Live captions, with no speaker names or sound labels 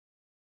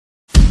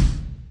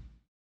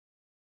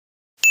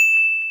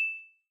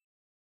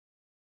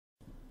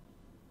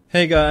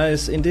Hey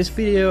guys, in this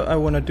video I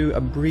want to do a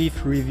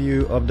brief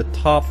review of the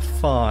top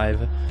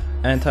 5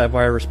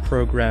 antivirus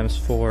programs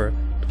for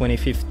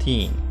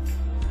 2015.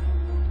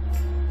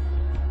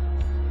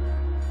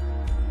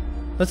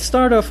 Let's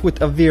start off with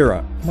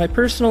Avira. My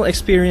personal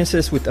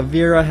experiences with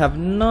Avira have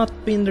not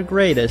been the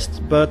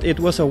greatest, but it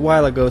was a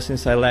while ago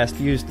since I last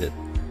used it.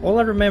 All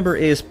I remember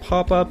is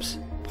pop-ups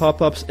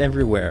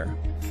everywhere.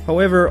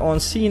 However, on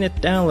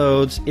CNET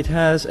downloads, it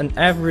has an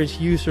average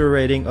user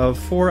rating of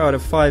 4 out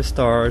of 5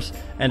 stars,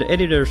 and the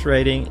editor's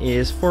rating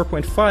is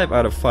 4.5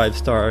 out of 5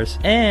 stars,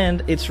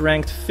 and it's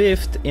ranked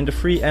 5th in the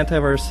free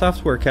antivirus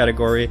software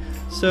category,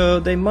 so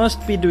they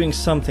must be doing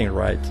something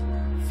right.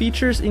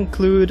 Features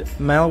include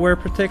malware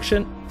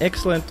protection,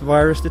 excellent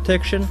virus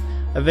detection,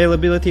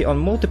 availability on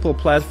multiple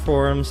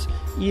platforms,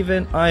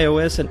 even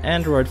iOS and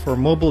Android for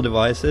mobile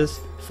devices,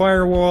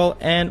 firewall,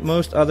 and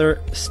most other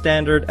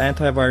standard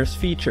antivirus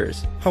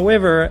features.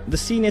 However, the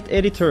CNET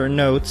editor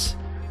notes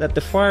that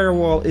the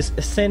firewall is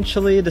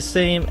essentially the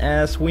same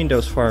as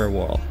Windows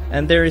Firewall,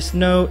 and there is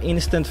no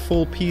instant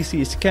full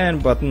PC scan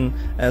button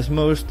as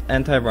most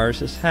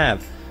antiviruses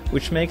have,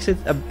 which makes it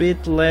a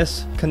bit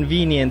less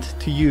convenient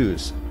to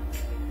use.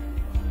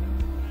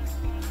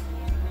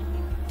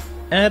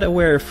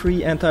 AdAware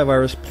Free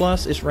Antivirus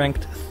Plus is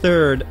ranked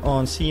 3rd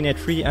on CNET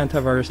Free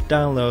Antivirus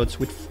downloads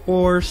with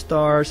 4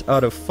 stars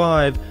out of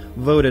 5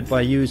 voted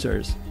by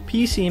users.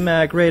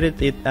 PCMag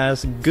rated it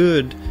as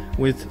good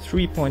with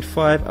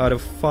 3.5 out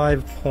of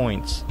 5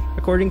 points.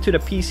 According to the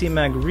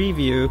PCMag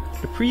review,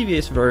 the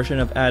previous version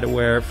of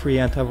AdAware Free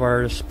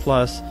Antivirus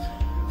Plus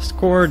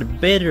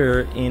scored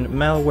better in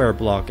malware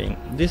blocking.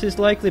 This is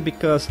likely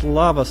because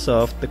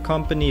Lavasoft, the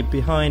company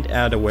behind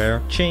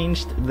AdAware,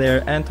 changed their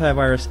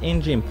antivirus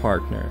engine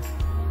partner.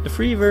 The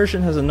free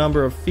version has a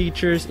number of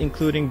features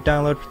including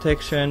download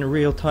protection,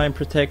 real-time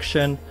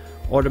protection,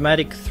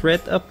 automatic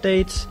threat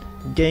updates,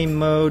 game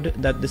mode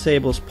that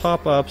disables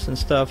pop-ups and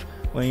stuff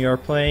when you're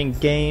playing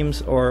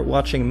games or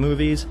watching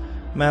movies,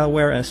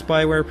 malware and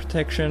spyware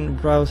protection,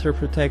 browser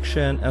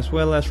protection, as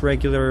well as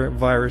regular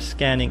virus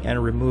scanning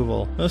and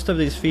removal. Most of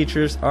these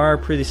features are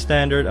pretty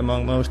standard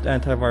among most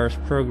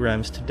antivirus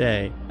programs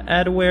today.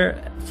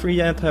 AdAware Free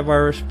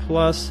Antivirus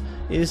Plus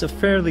is a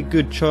fairly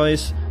good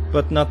choice,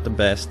 but not the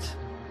best.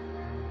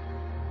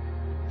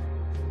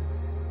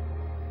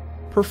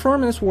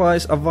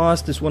 Performance-wise,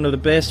 Avast is one of the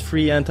best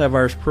free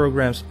antivirus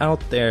programs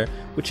out there,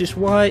 which is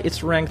why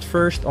it's ranked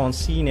 1st on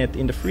CNET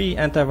in the free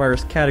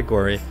antivirus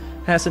category.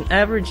 Has an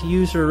average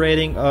user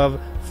rating of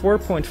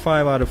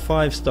 4.5 out of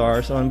 5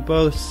 stars on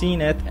both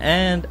CNET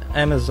and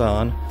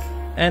Amazon,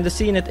 and the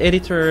CNET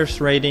editor's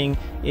rating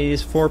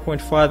is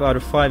 4.5 out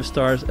of 5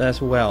 stars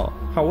as well.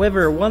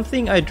 However, one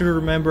thing I do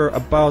remember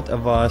about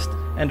Avast,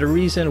 and the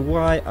reason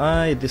why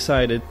I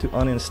decided to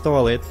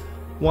uninstall it,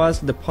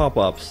 was the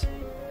pop-ups.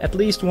 At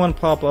least one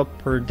pop-up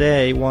per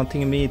day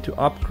wanting me to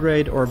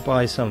upgrade or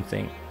buy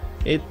something.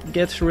 It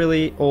gets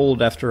really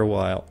old after a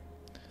while.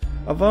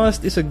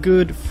 Avast is a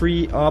good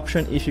free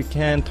option if you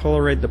can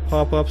tolerate the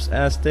pop-ups,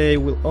 as they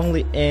will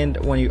only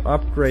end when you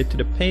upgrade to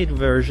the paid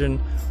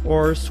version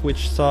or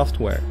switch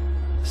software.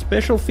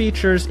 Special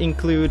features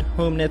include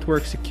home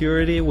network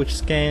security, which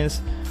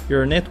scans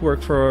your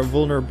network for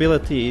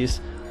vulnerabilities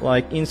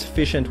like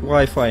insufficient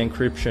Wi-Fi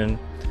encryption,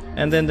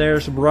 and then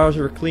there's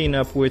browser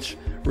cleanup, which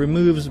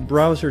removes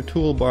browser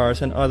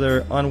toolbars and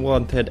other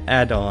unwanted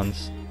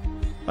add-ons.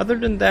 Other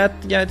than that,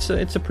 yeah,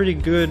 it's a pretty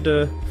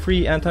good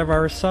free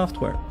antivirus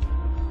software.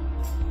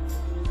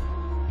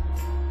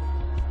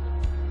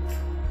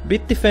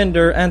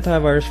 Bitdefender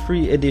Antivirus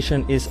Free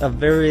Edition is a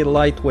very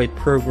lightweight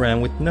program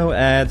with no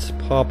ads,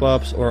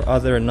 pop-ups, or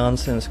other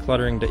nonsense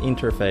cluttering the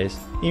interface.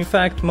 In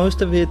fact,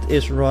 most of it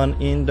is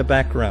run in the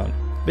background.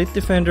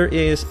 Bitdefender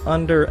is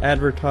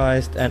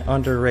under-advertised and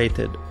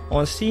underrated.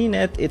 On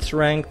CNET, it's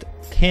ranked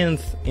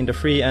 10th in the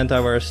free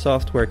antivirus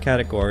software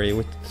category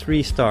with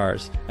 3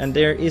 stars, and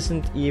there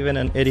isn't even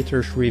an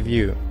editor's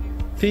review.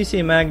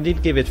 PCMag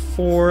did give it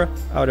 4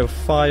 out of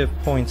 5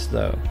 points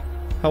though.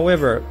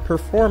 However,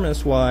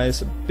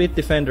 performance-wise,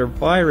 Bitdefender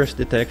virus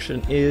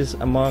detection is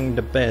among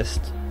the best.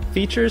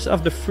 Features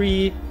of the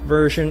free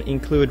version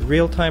include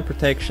real-time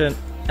protection,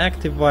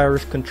 active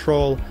virus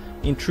control,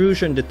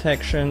 intrusion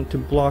detection to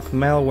block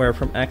malware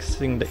from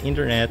accessing the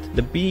internet,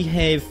 the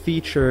Behave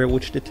feature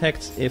which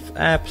detects if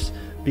apps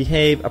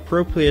behave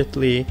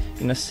appropriately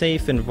in a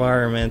safe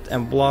environment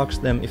and blocks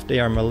them if they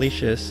are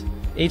malicious,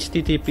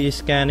 HTTP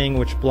scanning,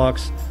 which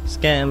blocks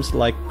scams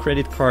like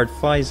credit card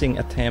phishing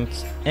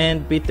attempts,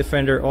 and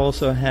Bitdefender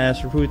also has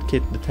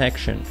rootkit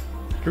detection.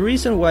 The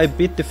reason why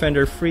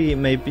Bitdefender Free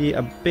may be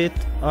a bit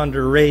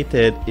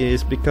underrated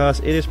is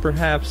because it is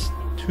perhaps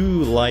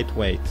too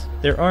lightweight.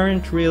 There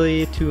aren't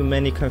really too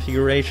many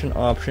configuration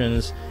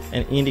options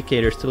and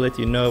indicators to let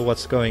you know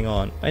what's going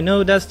on. I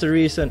know that's the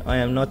reason I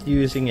am not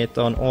using it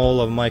on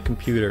all of my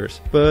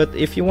computers, but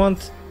if you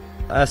want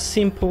a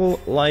simple,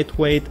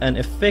 lightweight, and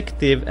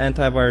effective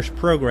antivirus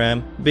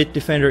program,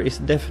 Bitdefender is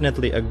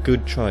definitely a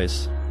good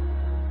choice.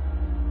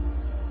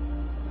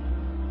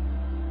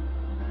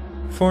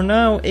 For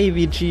now,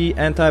 AVG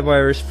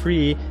Antivirus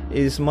Free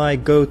is my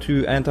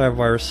go-to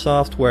antivirus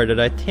software that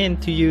I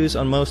tend to use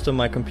on most of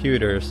my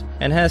computers,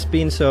 and has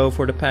been so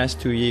for the past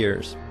 2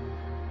 years.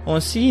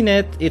 On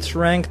CNET, it's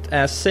ranked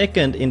as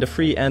second in the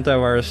free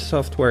antivirus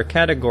software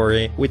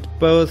category, with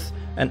both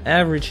an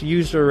average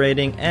user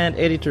rating and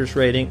editor's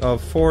rating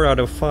of 4 out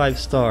of 5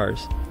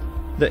 stars.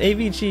 The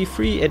AVG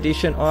Free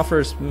Edition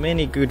offers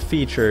many good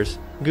features: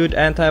 good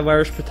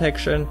antivirus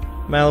protection,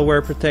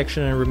 malware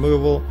protection and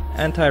removal,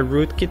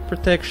 anti-rootkit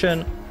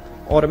protection,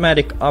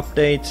 automatic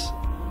updates,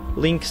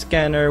 link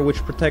scanner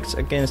which protects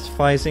against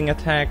phishing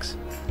attacks,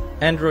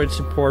 Android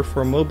support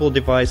for mobile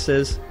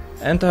devices,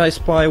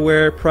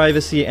 anti-spyware,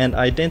 privacy and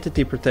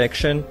identity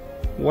protection,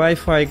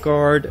 Wi-Fi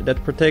guard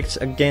that protects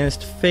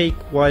against fake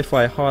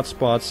Wi-Fi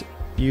hotspots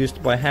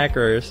used by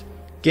hackers,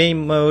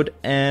 game mode,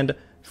 and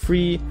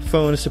free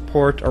phone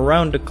support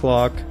around the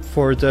clock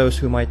for those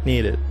who might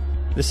need it.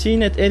 The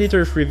CNET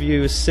editor's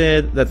review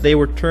said that they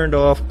were turned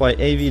off by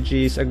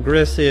AVG's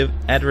aggressive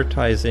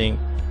advertising,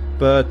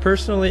 but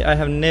personally I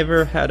have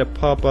never had a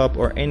pop-up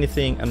or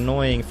anything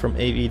annoying from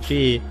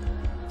AVG,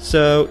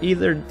 so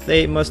either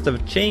they must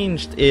have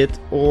changed it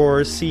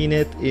or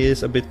CNET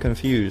is a bit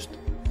confused.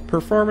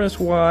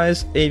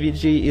 Performance-wise,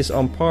 AVG is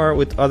on par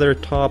with other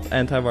top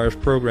antivirus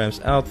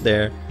programs out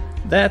there.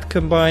 That,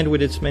 combined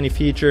with its many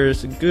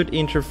features, good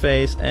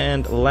interface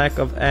and lack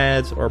of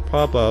ads or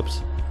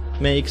pop-ups,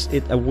 makes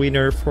it a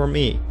winner for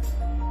me.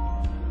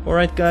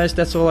 Alright guys,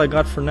 that's all I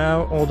got for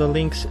now. All the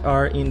links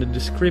are in the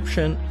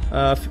description.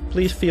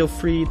 Please feel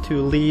free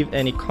to leave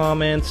any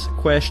comments,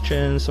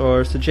 questions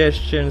or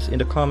suggestions in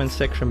the comment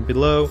section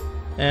below.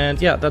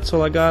 And yeah, that's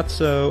all I got,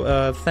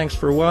 so thanks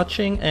for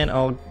watching and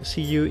I'll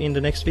see you in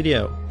the next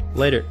video.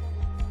 Later.